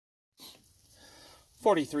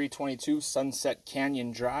4322 Sunset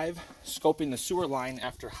Canyon Drive, scoping the sewer line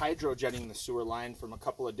after hydrojetting the sewer line from a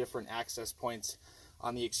couple of different access points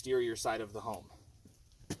on the exterior side of the home.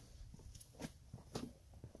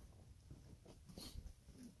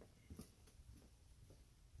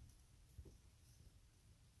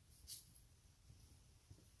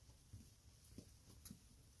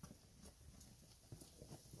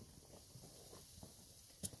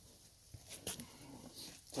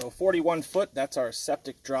 So 41 foot, that's our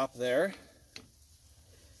septic drop there.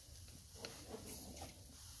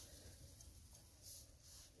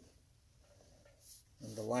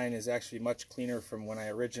 And the line is actually much cleaner from when I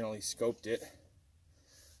originally scoped it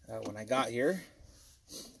when I got here.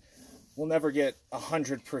 We'll never get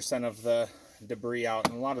 100% of the debris out,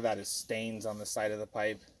 and a lot of that is stains on the side of the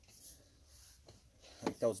pipe.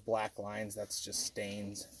 Like those black lines, that's just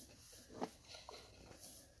stains.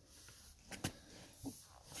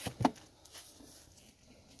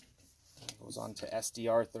 Goes on to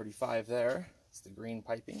SDR 35 there. It's the green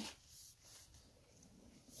piping.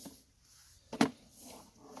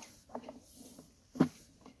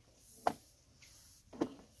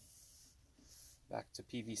 Back to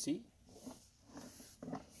PVC.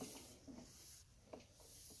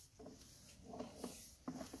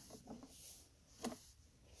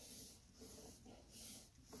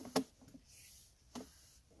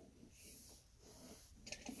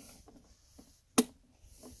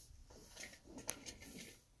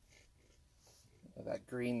 That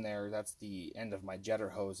green there, that's the end of my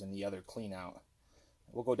jetter hose and the other clean out.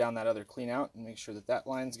 We'll go down that other clean out and make sure that that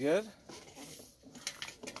line's good.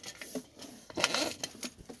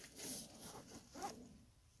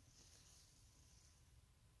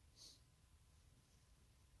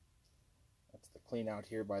 That's the clean out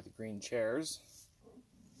here by the green chairs.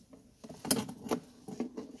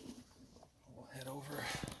 We'll head over.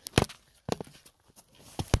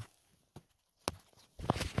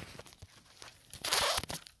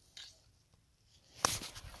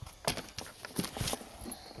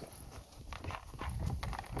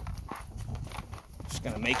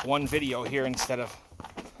 Going to make one video here instead of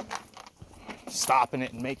stopping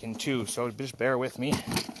it and making two, so just bear with me.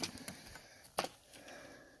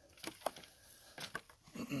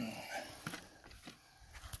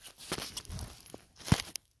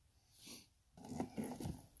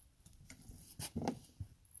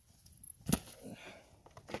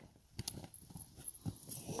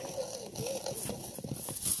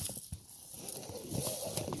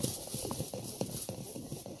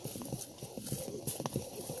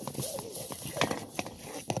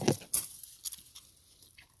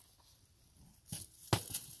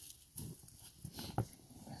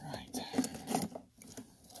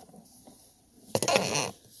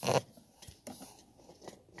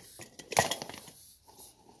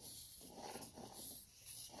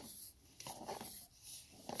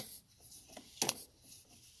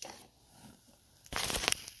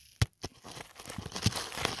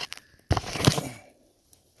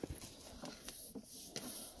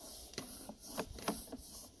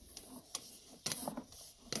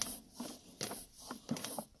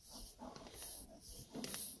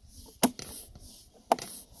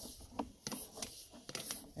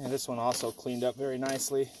 And this one also cleaned up very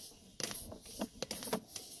nicely.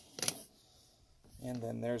 And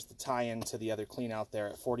then there's the tie-in to the other clean out there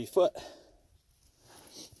at 40 foot.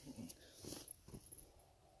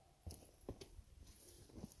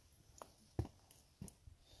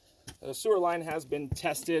 The sewer line has been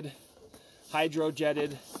tested,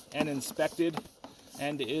 hydrojetted, and inspected,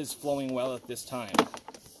 and is flowing well at this time.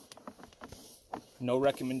 No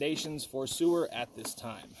recommendations for sewer at this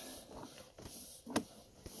time.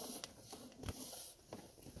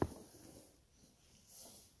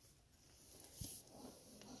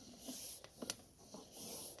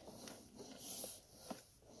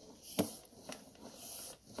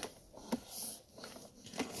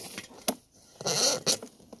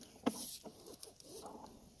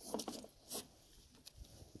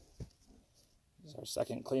 Our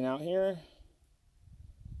second clean out here.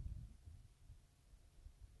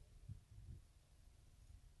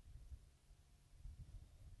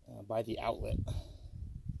 By the outlet.